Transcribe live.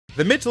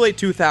The mid to late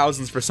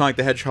 2000s for Sonic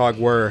the Hedgehog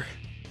were,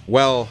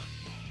 well,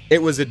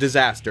 it was a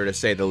disaster to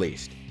say the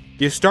least.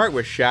 You start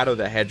with Shadow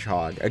the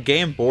Hedgehog, a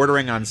game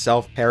bordering on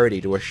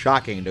self-parody to a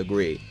shocking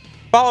degree,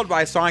 followed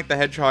by Sonic the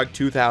Hedgehog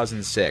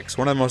 2006,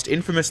 one of the most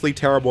infamously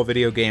terrible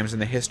video games in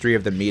the history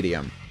of the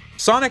medium.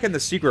 Sonic and the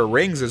Secret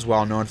Rings is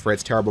well known for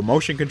its terrible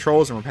motion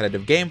controls and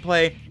repetitive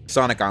gameplay.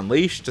 Sonic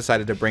Unleashed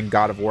decided to bring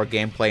God of War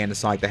gameplay into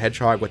Sonic the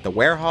Hedgehog with the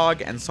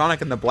Werehog, and Sonic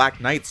and the Black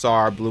Knight saw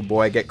our blue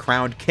boy get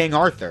crowned King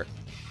Arthur.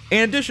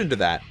 In addition to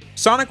that,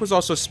 Sonic was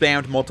also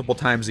spammed multiple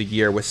times a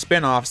year with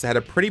spin-offs that had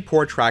a pretty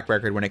poor track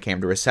record when it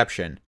came to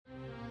reception.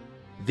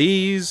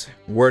 These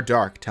were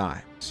dark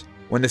times,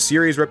 when the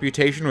series'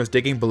 reputation was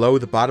digging below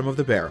the bottom of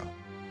the barrel.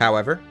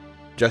 However,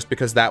 just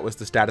because that was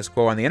the status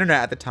quo on the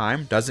internet at the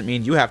time doesn't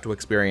mean you have to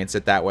experience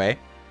it that way.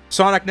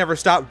 Sonic never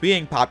stopped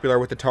being popular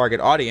with the target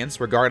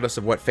audience, regardless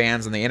of what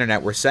fans on the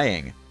internet were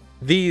saying.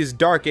 These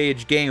Dark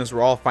Age games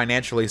were all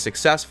financially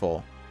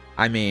successful.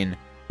 I mean,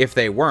 if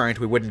they weren't,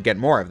 we wouldn't get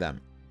more of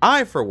them.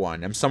 I, for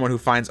one, am someone who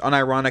finds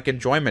unironic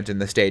enjoyment in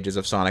the stages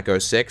of Sonic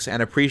 06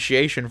 and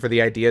appreciation for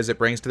the ideas it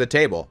brings to the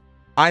table.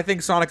 I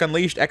think Sonic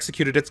Unleashed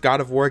executed its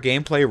God of War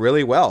gameplay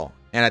really well,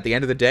 and at the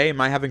end of the day,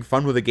 my having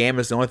fun with the game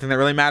is the only thing that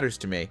really matters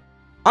to me.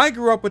 I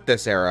grew up with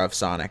this era of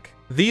Sonic.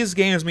 These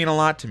games mean a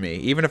lot to me.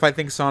 Even if I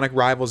think Sonic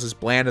Rivals is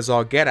bland as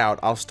all get out,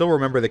 I'll still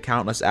remember the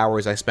countless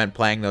hours I spent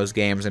playing those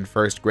games in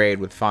first grade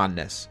with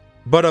fondness.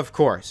 But of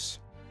course,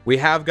 we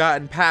have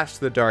gotten past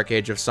the Dark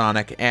Age of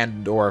Sonic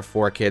and/or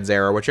 4Kids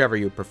era, whichever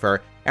you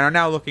prefer, and are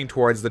now looking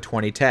towards the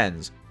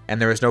 2010s.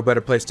 And there is no better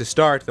place to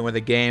start than with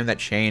a game that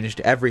changed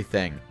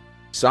everything.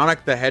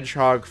 Sonic the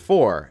Hedgehog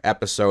 4,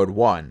 Episode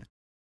 1.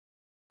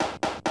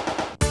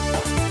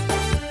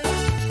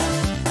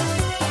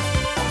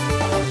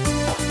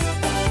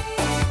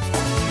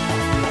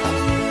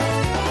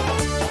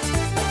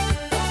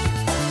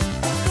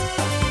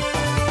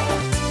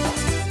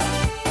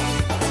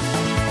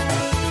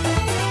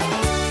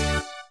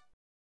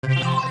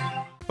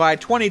 By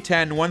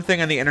 2010, one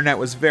thing on the internet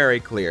was very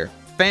clear.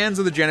 Fans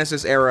of the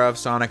Genesis era of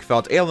Sonic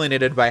felt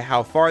alienated by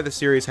how far the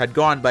series had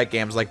gone by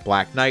games like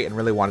Black Knight and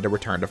really wanted to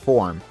return to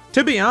form.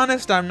 To be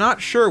honest, I'm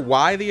not sure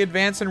why the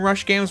Advance and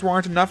Rush games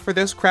weren't enough for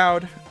this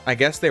crowd. I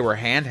guess they were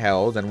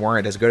handheld and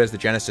weren't as good as the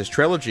Genesis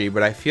trilogy,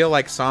 but I feel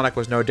like Sonic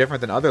was no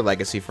different than other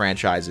legacy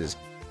franchises.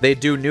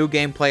 They'd do new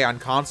gameplay on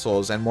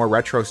consoles and more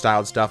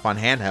retro-styled stuff on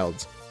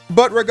handhelds.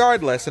 But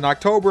regardless, in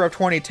October of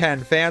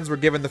 2010, fans were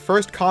given the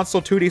first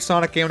console 2D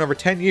Sonic game in over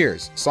 10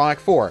 years, Sonic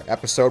 4,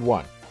 Episode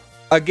 1.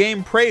 A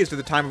game praised at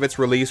the time of its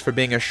release for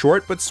being a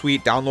short but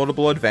sweet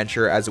downloadable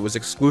adventure as it was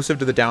exclusive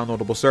to the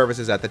downloadable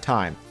services at the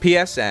time,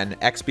 PSN,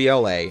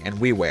 XBLA, and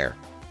WiiWare.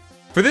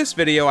 For this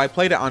video, I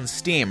played it on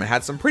Steam and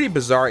had some pretty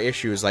bizarre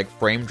issues like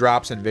frame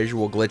drops and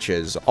visual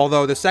glitches,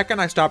 although the second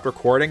I stopped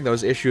recording,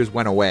 those issues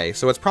went away,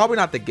 so it's probably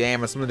not the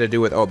game, it's something to do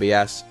with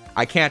OBS.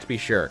 I can't be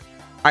sure.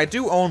 I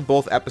do own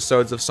both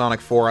episodes of Sonic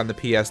 4 on the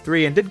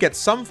PS3 and did get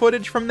some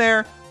footage from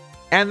there,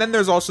 and then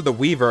there's also the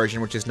Wii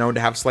version, which is known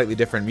to have slightly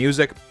different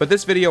music, but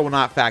this video will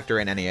not factor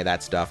in any of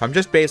that stuff. I'm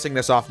just basing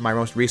this off of my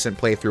most recent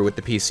playthrough with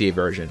the PC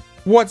version.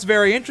 What's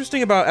very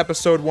interesting about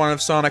Episode 1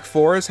 of Sonic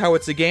 4 is how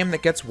it's a game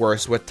that gets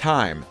worse with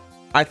time.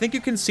 I think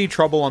you can see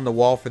trouble on the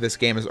wall for this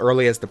game as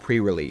early as the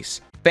pre-release.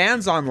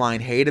 Fans online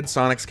hated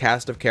Sonic's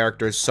cast of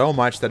characters so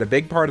much that a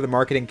big part of the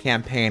marketing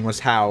campaign was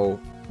how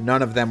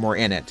none of them were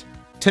in it.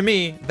 To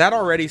me, that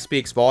already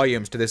speaks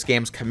volumes to this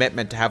game's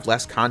commitment to have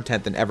less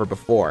content than ever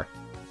before.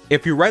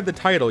 If you read the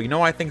title, you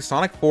know I think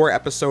Sonic 4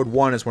 Episode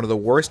 1 is one of the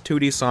worst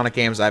 2D Sonic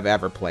games I've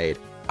ever played.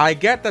 I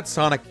get that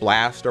Sonic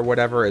Blast or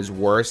whatever is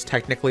worse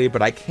technically,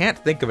 but I can't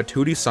think of a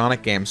 2D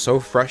Sonic game so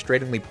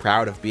frustratingly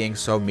proud of being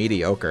so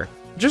mediocre.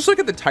 Just look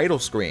at the title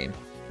screen.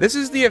 This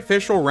is the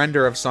official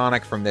render of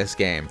Sonic from this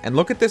game, and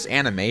look at this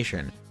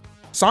animation.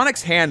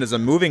 Sonic's hand is a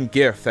moving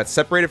GIF that's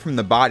separated from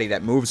the body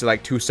that moves at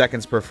like 2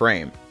 seconds per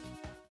frame.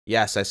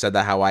 Yes, I said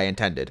that how I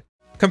intended.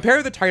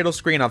 Compare the title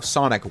screen of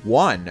Sonic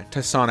 1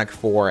 to Sonic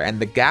 4, and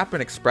the gap in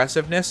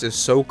expressiveness is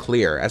so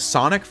clear, as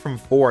Sonic from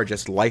 4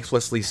 just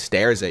lifelessly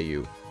stares at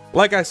you.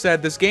 Like I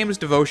said, this game's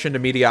devotion to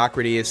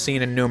mediocrity is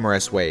seen in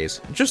numerous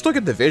ways. Just look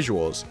at the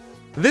visuals.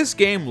 This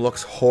game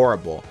looks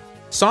horrible.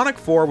 Sonic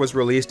 4 was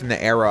released in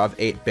the era of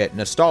 8-bit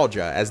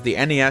nostalgia, as the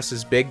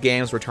NES's big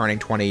games were turning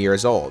 20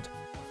 years old.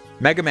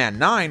 Mega Man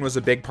 9 was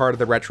a big part of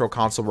the retro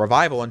console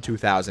revival in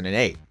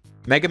 2008.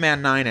 Mega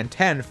Man 9 and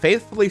 10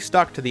 faithfully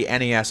stuck to the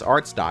NES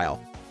art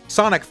style.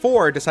 Sonic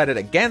 4 decided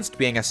against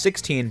being a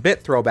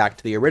 16-bit throwback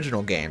to the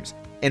original games,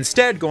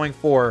 instead going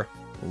for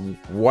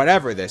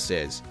whatever this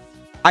is.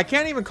 I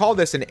can't even call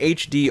this an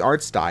HD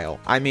art style.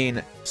 I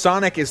mean,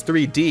 Sonic is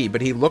 3D,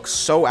 but he looks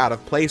so out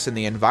of place in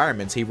the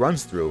environments he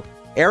runs through,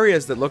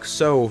 areas that look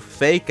so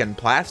fake and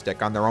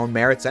plastic on their own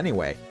merits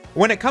anyway.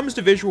 When it comes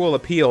to visual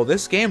appeal,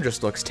 this game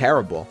just looks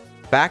terrible.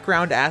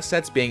 Background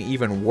assets being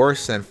even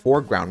worse than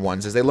foreground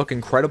ones as they look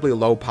incredibly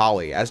low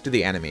poly, as do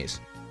the enemies.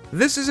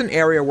 This is an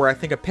area where I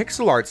think a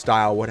pixel art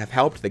style would have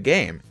helped the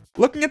game.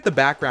 Looking at the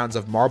backgrounds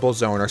of Marble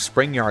Zone or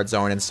Spring Yard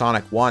Zone in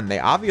Sonic 1, they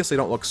obviously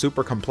don't look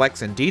super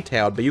complex and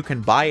detailed, but you can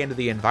buy into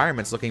the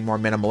environments looking more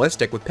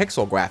minimalistic with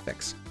pixel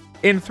graphics.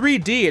 In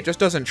 3D, it just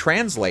doesn't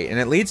translate, and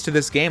it leads to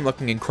this game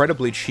looking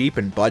incredibly cheap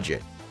and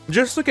budget.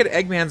 Just look at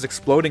Eggman's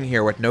exploding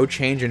here with no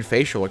change in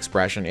facial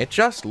expression, it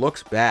just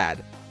looks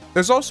bad.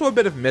 There's also a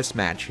bit of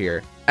mismatch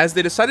here, as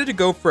they decided to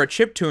go for a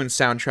chiptune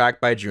soundtrack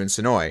by Jun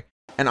Senoi.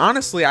 And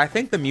honestly, I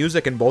think the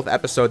music in both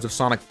episodes of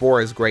Sonic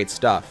 4 is great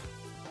stuff.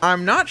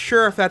 I'm not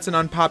sure if that's an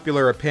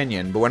unpopular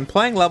opinion, but when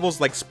playing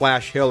levels like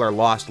Splash Hill or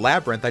Lost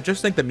Labyrinth, I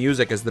just think the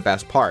music is the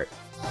best part.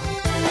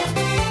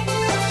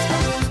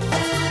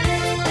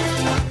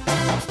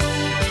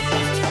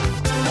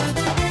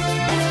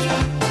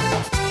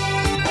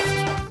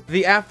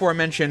 The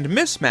aforementioned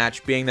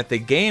mismatch being that the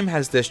game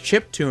has this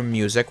chiptune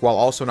music while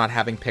also not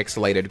having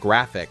pixelated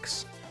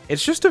graphics.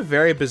 It's just a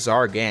very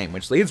bizarre game,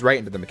 which leads right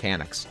into the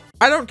mechanics.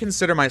 I don't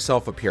consider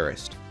myself a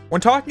purist.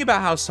 When talking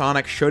about how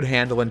Sonic should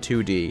handle in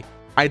 2D,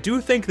 I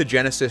do think the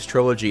Genesis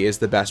trilogy is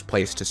the best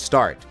place to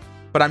start,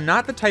 but I'm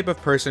not the type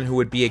of person who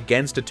would be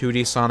against a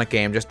 2D Sonic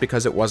game just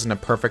because it wasn't a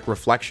perfect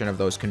reflection of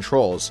those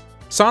controls.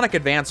 Sonic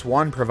Advance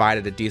 1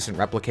 provided a decent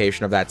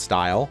replication of that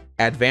style,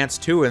 Advance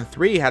 2 and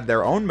 3 had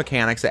their own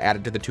mechanics that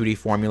added to the 2D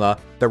formula,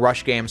 the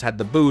Rush games had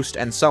the boost,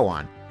 and so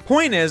on.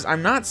 Point is,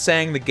 I'm not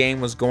saying the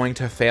game was going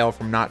to fail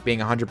from not being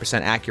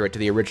 100% accurate to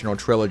the original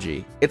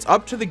trilogy. It's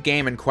up to the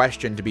game in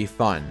question to be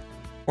fun.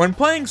 When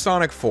playing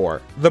Sonic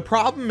 4, the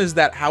problem is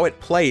that how it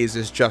plays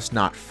is just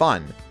not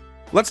fun.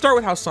 Let's start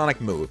with how Sonic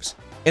moves.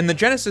 In the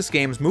Genesis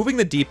games, moving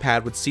the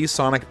D-pad would see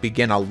Sonic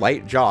begin a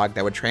light jog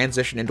that would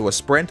transition into a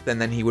sprint, and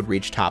then he would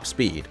reach top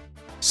speed.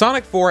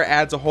 Sonic 4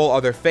 adds a whole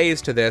other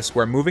phase to this,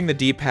 where moving the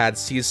D-pad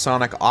sees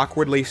Sonic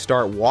awkwardly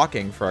start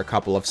walking for a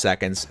couple of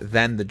seconds,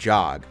 then the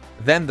jog,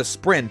 then the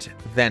sprint,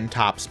 then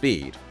top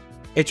speed.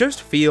 It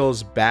just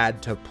feels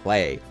bad to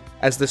play,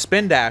 as the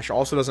spin dash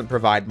also doesn't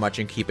provide much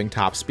in keeping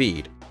top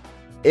speed.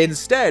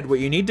 Instead, what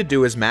you need to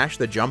do is mash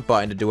the jump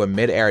button to do a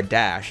mid-air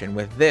dash, and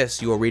with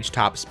this, you will reach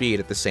top speed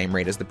at the same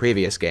rate as the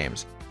previous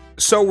games.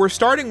 So we're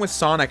starting with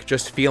Sonic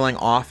just feeling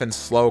off and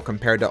slow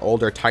compared to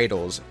older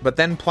titles, but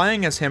then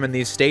playing as him in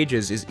these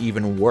stages is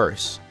even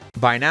worse.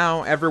 By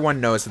now, everyone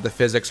knows that the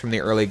physics from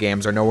the early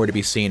games are nowhere to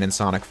be seen in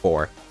Sonic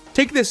 4.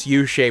 Take this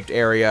U-shaped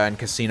area in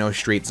Casino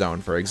Street Zone,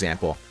 for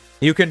example.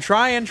 You can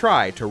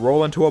try to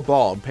roll into a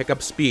ball and pick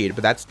up speed,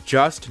 but that's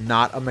just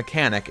not a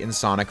mechanic in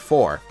Sonic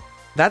 4.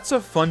 That's a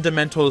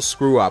fundamental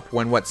screw-up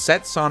when what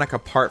set Sonic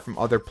apart from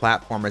other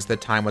platformers at the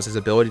time was his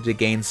ability to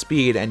gain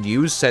speed and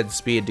use said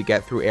speed to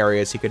get through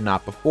areas he could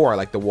not before,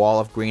 like the Wall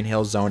of Green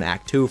Hill Zone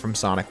Act 2 from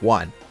Sonic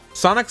 1.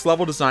 Sonic's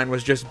level design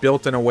was just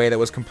built in a way that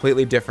was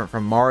completely different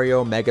from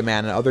Mario, Mega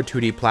Man, and other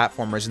 2D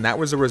platformers, and that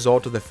was a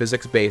result of the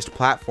physics-based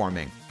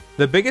platforming.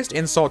 The biggest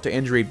insult to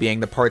injury being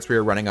the parts where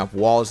you're running up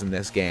walls in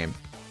this game.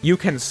 You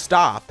can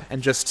stop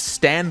and just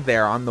stand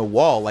there on the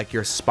wall like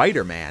you're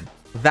Spider-Man.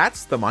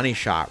 That's the money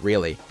shot,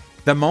 really.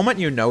 The moment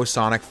you know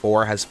Sonic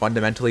 4 has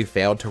fundamentally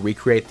failed to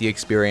recreate the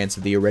experience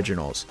of the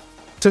originals.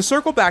 To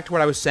circle back to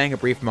what I was saying a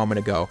brief moment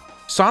ago,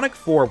 Sonic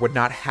 4 would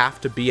not have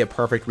to be a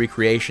perfect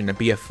recreation to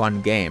be a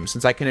fun game,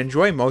 since I can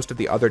enjoy most of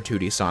the other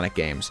 2D Sonic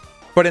games.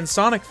 But in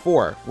Sonic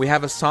 4, we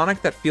have a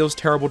Sonic that feels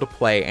terrible to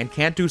play and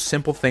can't do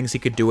simple things he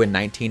could do in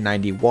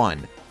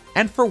 1991.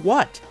 And for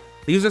what?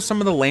 These are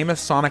some of the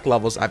lamest Sonic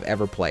levels I've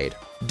ever played.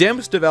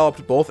 Dimps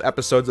developed both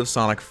episodes of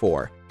Sonic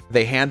 4.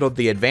 They handled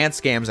the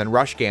Advance games and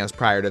Rush games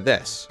prior to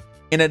this.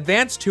 In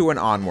Advance 2 and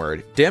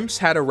onward, Dimps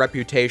had a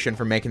reputation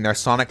for making their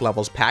Sonic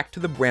levels packed to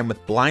the brim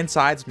with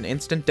blindsides and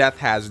instant death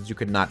hazards you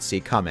could not see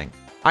coming.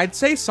 I'd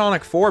say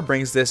Sonic 4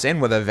 brings this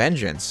in with a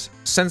vengeance.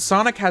 Since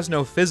Sonic has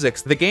no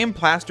physics, the game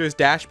plasters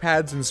dash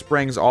pads and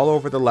springs all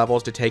over the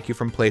levels to take you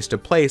from place to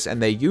place,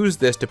 and they use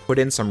this to put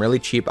in some really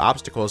cheap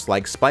obstacles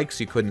like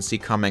spikes you couldn't see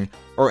coming,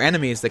 or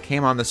enemies that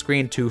came on the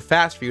screen too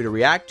fast for you to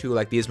react to,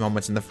 like these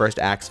moments in the first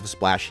acts of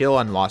Splash Hill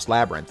and Lost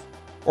Labyrinth.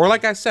 Or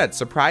like I said,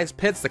 surprise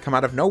pits that come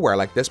out of nowhere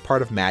like this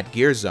part of Mad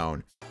Gear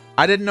Zone.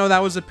 I didn't know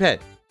that was a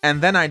pit, and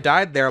then I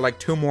died there like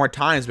 2 more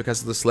times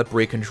because of the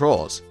slippery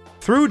controls.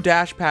 Through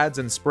dash pads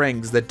and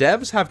springs, the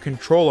devs have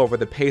control over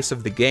the pace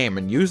of the game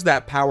and use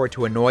that power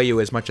to annoy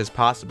you as much as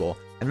possible,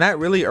 and that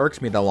really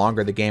irks me the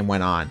longer the game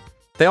went on.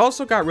 They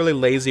also got really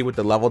lazy with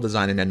the level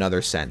design in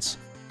another sense.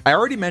 I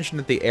already mentioned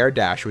that the air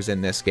dash was in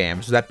this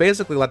game, so that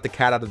basically let the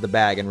cat out of the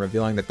bag in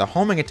revealing that the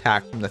homing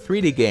attack from the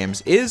 3D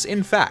games is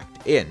in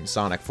fact in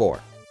Sonic 4.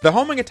 The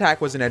homing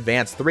attack was in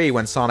Advance 3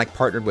 when Sonic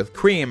partnered with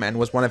Cream and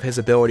was one of his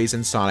abilities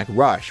in Sonic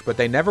Rush, but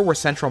they never were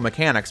central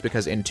mechanics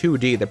because in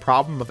 2D the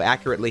problem of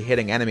accurately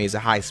hitting enemies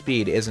at high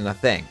speed isn't a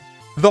thing.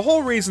 The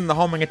whole reason the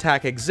homing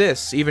attack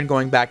exists, even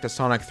going back to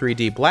Sonic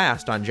 3D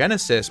Blast on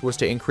Genesis, was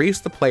to increase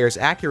the player's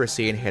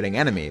accuracy in hitting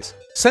enemies.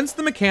 Since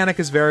the mechanic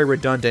is very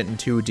redundant in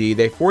 2D,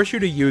 they force you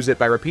to use it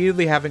by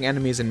repeatedly having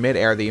enemies in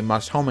mid-air that you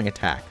must homing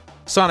attack.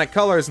 Sonic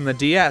Colors and the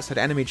DS had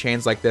enemy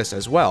chains like this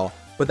as well,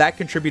 but that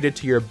contributed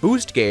to your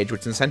boost gauge,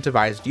 which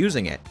incentivized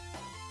using it.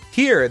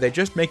 Here, they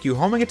just make you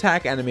homing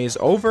attack enemies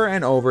over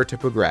and over to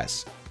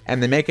progress,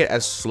 and they make it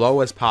as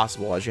slow as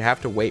possible as you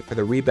have to wait for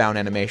the rebound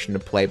animation to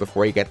play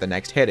before you get the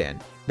next hit in.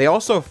 They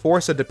also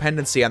force a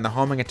dependency on the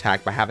homing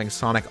attack by having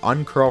Sonic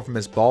uncurl from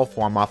his ball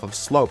form off of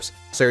slopes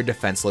so you're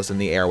defenseless in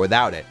the air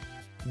without it.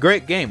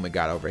 Great game we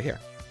got over here.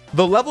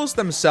 The levels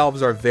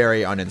themselves are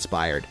very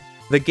uninspired.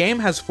 The game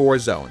has 4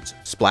 zones: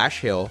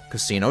 Splash Hill,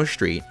 Casino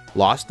Street,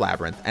 Lost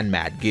Labyrinth, and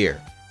Mad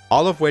Gear,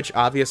 all of which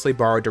obviously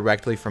borrow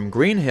directly from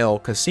Green Hill,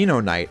 Casino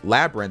Night,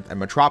 Labyrinth, and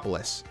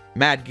Metropolis.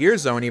 Mad Gear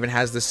Zone even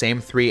has the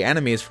same 3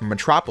 enemies from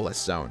Metropolis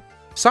Zone.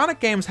 Sonic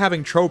games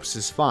having tropes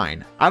is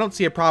fine. I don't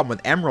see a problem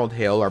with Emerald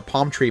Hill or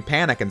Palm Tree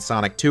Panic in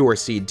Sonic 2 or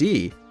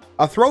CD.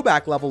 A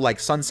throwback level like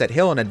Sunset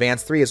Hill in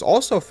Advance 3 is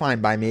also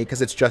fine by me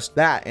because it's just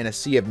that in a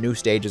sea of new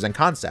stages and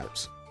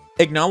concepts.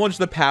 Acknowledge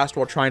the past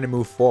while trying to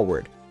move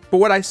forward. But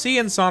what I see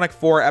in Sonic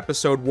 4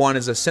 Episode 1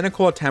 is a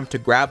cynical attempt to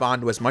grab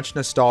onto as much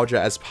nostalgia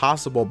as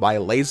possible by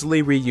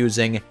lazily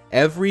reusing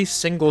every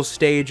single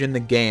stage in the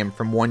game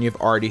from one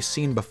you've already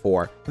seen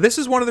before. This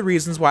is one of the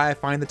reasons why I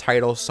find the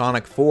title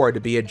Sonic 4 to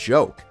be a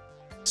joke.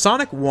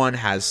 Sonic 1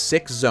 has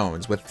 6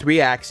 zones with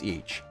 3 acts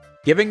each,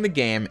 giving the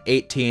game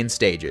 18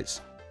 stages.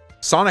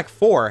 Sonic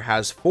 4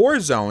 has 4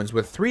 zones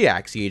with 3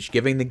 acts each,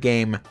 giving the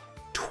game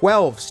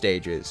 12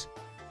 stages.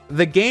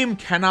 The game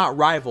cannot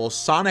rival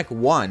Sonic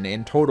 1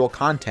 in total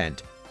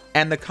content,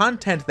 and the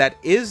content that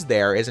is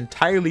there is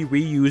entirely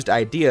reused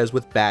ideas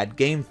with bad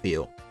game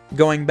feel.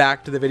 Going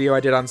back to the video I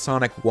did on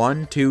Sonic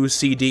 1, 2,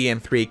 CD,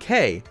 and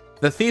 3K,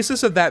 the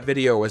thesis of that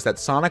video was that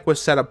Sonic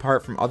was set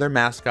apart from other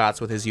mascots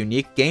with his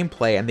unique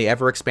gameplay and the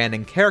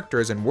ever-expanding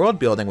characters and world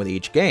building with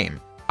each game.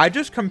 I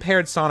just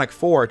compared Sonic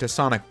 4 to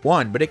Sonic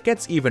 1, but it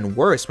gets even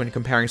worse when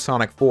comparing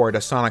Sonic 4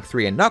 to Sonic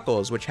 3 and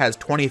Knuckles, which has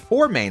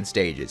 24 main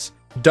stages.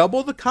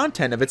 Double the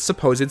content of its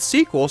supposed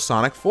sequel,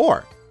 Sonic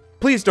 4.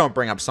 Please don't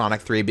bring up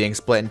Sonic 3 being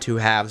split in 2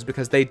 halves,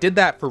 because they did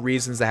that for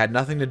reasons that had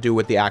nothing to do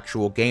with the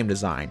actual game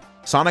design.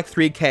 Sonic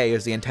 3K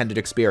is the intended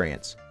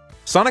experience.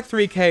 Sonic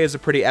 3K is a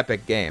pretty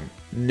epic game.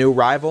 New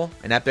rival,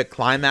 an epic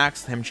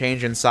climax, him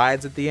changing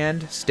sides at the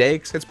end,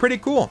 stakes, it's pretty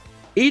cool.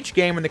 Each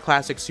game in the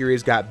classic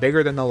series got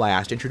bigger than the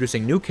last,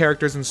 introducing new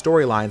characters and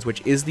storylines,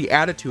 which is the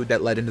attitude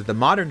that led into the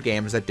modern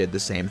games that did the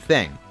same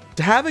thing.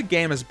 To have a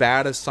game as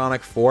bad as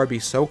Sonic 4 be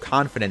so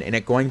confident in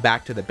it going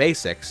back to the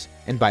basics,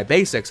 and by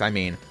basics I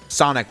mean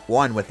Sonic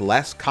 1 with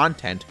less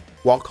content,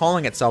 while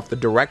calling itself the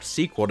direct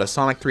sequel to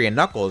Sonic 3 and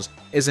Knuckles,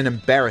 is an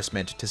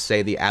embarrassment to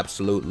say the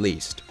absolute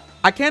least.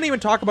 I can't even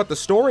talk about the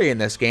story in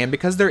this game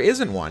because there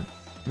isn't one.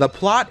 The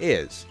plot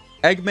is,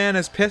 Eggman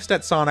is pissed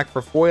at Sonic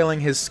for foiling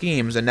his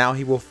schemes and now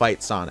he will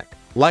fight Sonic.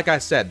 Like I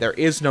said, there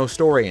is no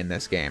story in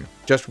this game,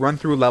 just run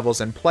through levels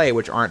and play,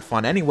 which aren't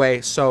fun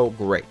anyway, so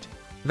great.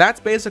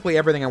 That's basically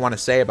everything I want to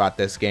say about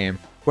this game,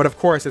 but of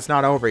course it's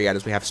not over yet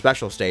as we have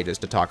special stages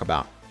to talk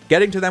about.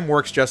 Getting to them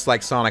works just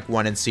like Sonic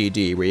 1 and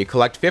CD, where you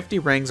collect 50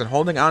 rings and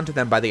holding onto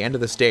them by the end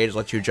of the stage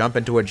lets you jump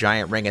into a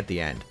giant ring at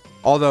the end.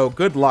 Although,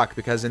 good luck,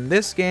 because in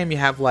this game you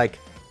have like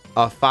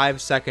a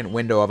 5-second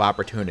window of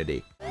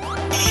opportunity.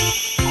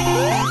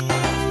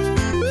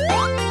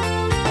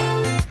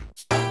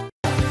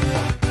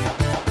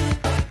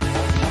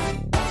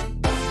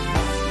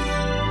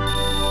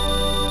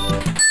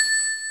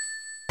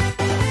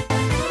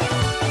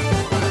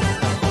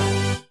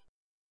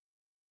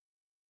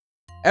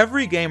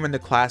 Every game in the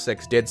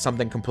classics did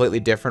something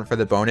completely different for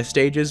the bonus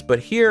stages, but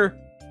here,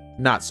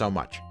 not so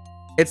much.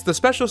 It's the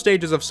special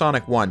stages of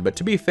Sonic 1, but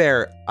to be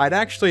fair, I'd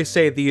actually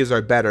say these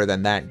are better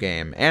than that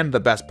game, and the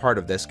best part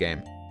of this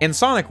game. In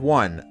Sonic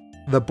 1,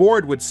 the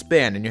board would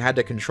spin and you had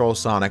to control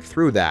Sonic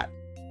through that.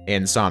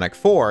 In Sonic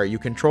 4, you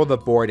control the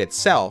board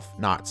itself,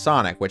 not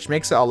Sonic, which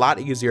makes it a lot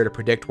easier to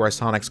predict where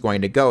Sonic's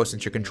going to go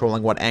since you're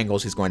controlling what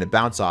angles he's going to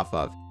bounce off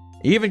of.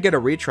 You even get a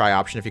retry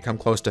option if you come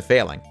close to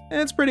failing,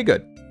 and it's pretty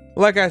good.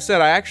 Like I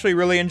said, I actually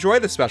really enjoy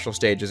the special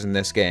stages in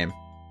this game.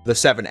 The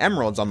 7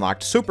 emeralds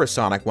unlocked Super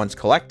Sonic once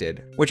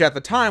collected, which at the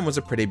time was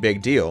a pretty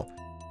big deal.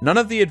 None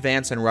of the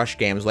Advance and Rush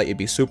games let you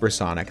be Super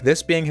Sonic,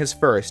 this being his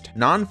first,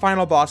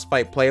 non-final boss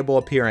fight playable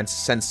appearance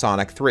since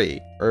Sonic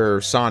 3,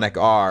 or Sonic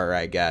R,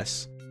 I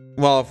guess.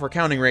 Well, if we're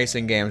counting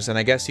racing games, then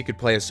I guess you could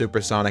play as Super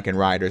Sonic in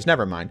Riders,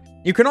 never mind.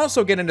 You can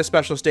also get into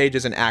special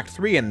stages in Act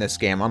 3 in this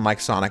game,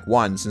 unlike Sonic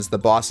 1, since the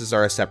bosses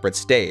are a separate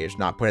stage,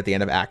 not put at the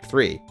end of Act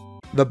 3.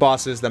 The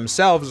bosses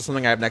themselves is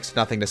something I have next to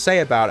nothing to say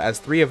about, as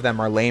 3 of them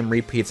are lame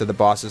repeats of the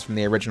bosses from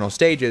the original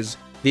stages,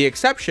 the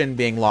exception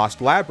being Lost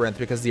Labyrinth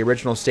because the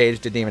original stage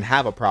didn't even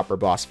have a proper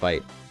boss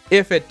fight.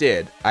 If it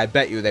did, I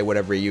bet you they would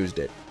have reused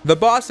it. The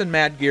boss in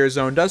Mad Gear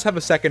Zone does have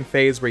a second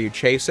phase where you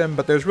chase him,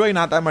 but there's really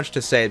not that much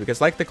to say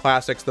because like the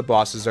classics, the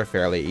bosses are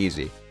fairly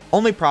easy.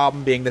 Only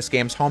problem being this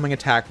game's homing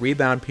attack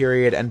rebound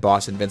period and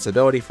boss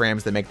invincibility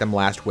frames that make them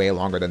last way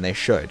longer than they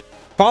should.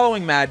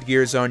 Following Mad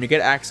Gear Zone, you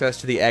get access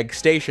to the Egg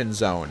Station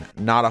Zone,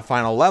 not a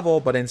final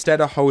level, but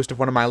instead a host of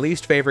one of my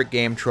least favorite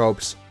game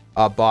tropes,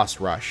 a boss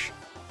rush.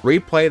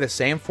 Replay the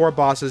same 4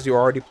 bosses you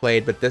already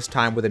played, but this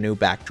time with a new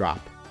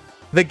backdrop.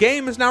 The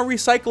game is now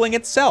recycling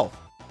itself,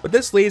 but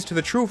this leads to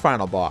the true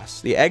final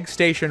boss, the Egg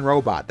Station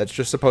Robot that's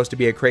just supposed to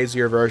be a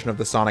crazier version of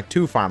the Sonic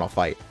 2 final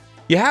fight.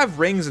 You have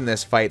rings in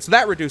this fight, so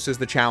that reduces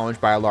the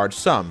challenge by a large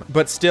sum,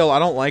 but still, I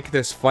don't like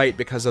this fight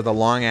because of the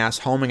long-ass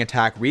homing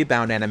attack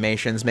rebound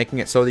animations, making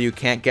it so that you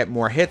can't get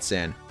more hits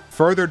in,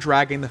 further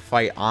dragging the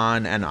fight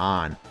on and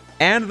on.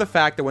 And the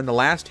fact that when the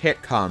last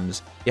hit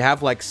comes, you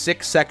have like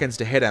 6 seconds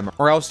to hit him,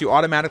 or else you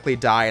automatically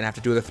die and have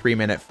to do the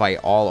 3-minute fight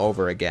all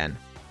over again.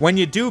 When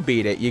you do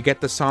beat it, you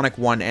get the Sonic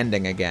 1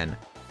 ending again.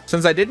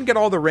 Since I didn't get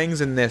all the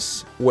rings in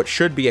this, what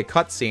should be a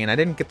cutscene, I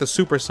didn't get the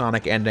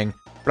Supersonic ending,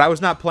 but I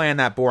was not playing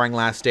that boring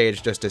last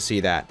stage just to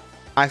see that.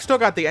 I still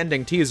got the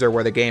ending teaser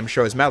where the game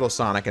shows Metal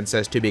Sonic and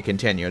says to be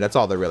continued, that's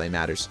all that really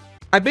matters.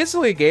 I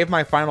basically gave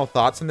my final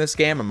thoughts on this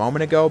game a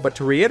moment ago, but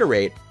to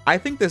reiterate, I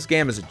think this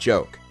game is a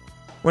joke.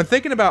 When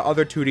thinking about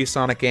other 2D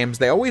Sonic games,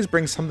 they always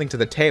bring something to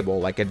the table,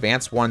 like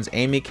Advance 1's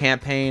Amy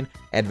campaign,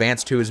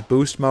 Advance 2's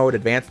Boost Mode,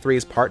 Advance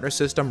 3's Partner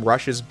System,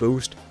 Rush's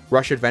Boost,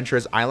 Rush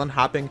Adventure's Island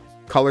Hopping,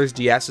 Colors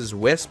DS's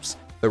Wisps,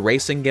 the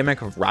racing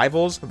gimmick of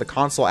Rivals, the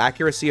console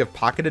accuracy of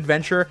Pocket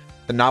Adventure,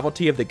 the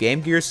novelty of the Game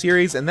Gear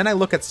series, and then I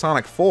look at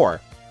Sonic 4.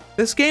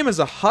 This game is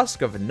a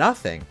husk of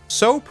nothing.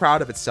 So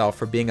proud of itself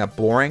for being a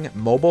boring,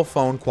 mobile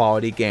phone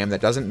quality game that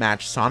doesn't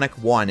match Sonic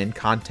 1 in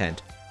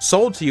content,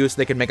 sold to you so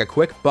they can make a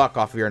quick buck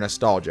off of your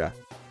nostalgia.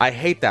 I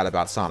hate that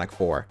about Sonic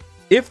 4.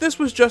 If this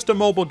was just a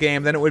mobile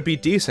game, then it would be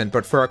decent,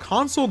 but for a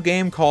console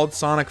game called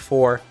Sonic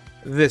 4,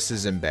 this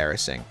is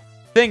embarrassing.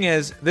 Thing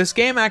is, this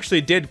game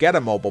actually did get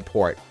a mobile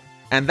port,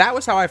 and that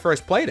was how I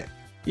first played it.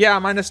 Yeah,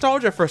 my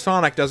nostalgia for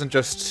Sonic doesn't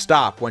just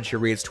stop once you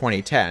reach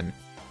 2010.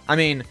 I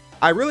mean,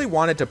 I really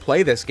wanted to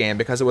play this game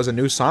because it was a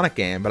new Sonic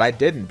game, but I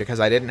didn't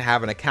because I didn't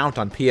have an account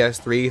on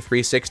PS3,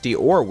 360,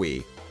 or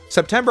Wii.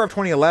 September of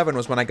 2011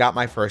 was when I got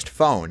my first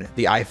phone,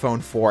 the iPhone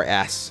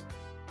 4S.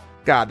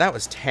 God, that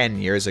was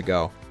 10 years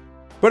ago.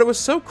 But it was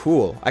so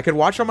cool. I could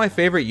watch all my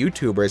favorite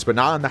YouTubers, but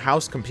not on the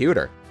house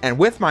computer. And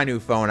with my new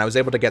phone, I was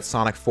able to get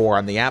Sonic 4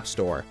 on the App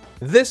Store.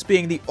 This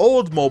being the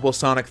old mobile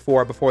Sonic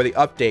 4 before the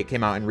update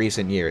came out in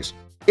recent years.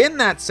 In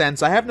that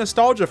sense, I have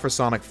nostalgia for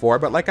Sonic 4,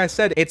 but like I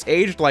said, it's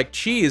aged like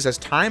cheese as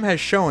time has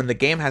shown the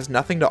game has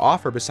nothing to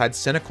offer besides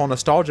cynical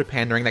nostalgia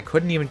pandering that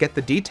couldn't even get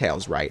the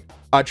details right.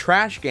 A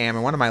trash game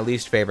and one of my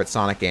least favorite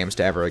Sonic games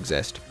to ever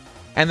exist.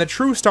 And the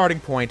true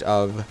starting point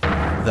of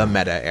the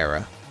meta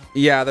era.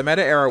 Yeah, the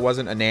meta era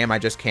wasn't a name I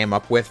just came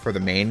up with for the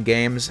main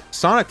games.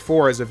 Sonic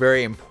 4 is a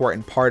very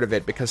important part of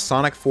it because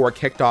Sonic 4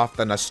 kicked off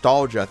the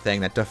nostalgia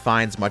thing that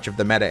defines much of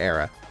the meta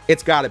era.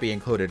 It's gotta be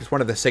included, it's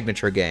one of the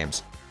signature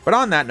games. But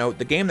on that note,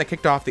 the game that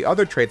kicked off the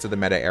other traits of the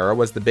meta era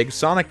was the big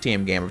Sonic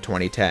Team game of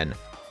 2010.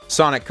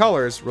 Sonic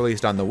Colors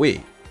released on the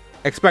Wii.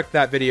 Expect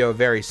that video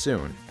very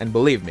soon, and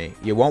believe me,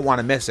 you won't want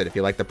to miss it if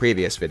you like the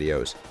previous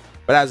videos.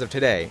 But as of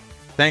today,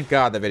 thank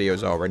God the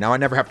video's over. Now I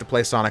never have to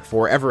play Sonic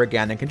 4 ever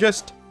again and can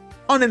just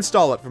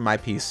uninstall it from my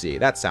PC.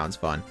 That sounds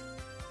fun.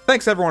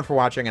 Thanks everyone for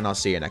watching, and I'll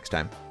see you next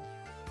time.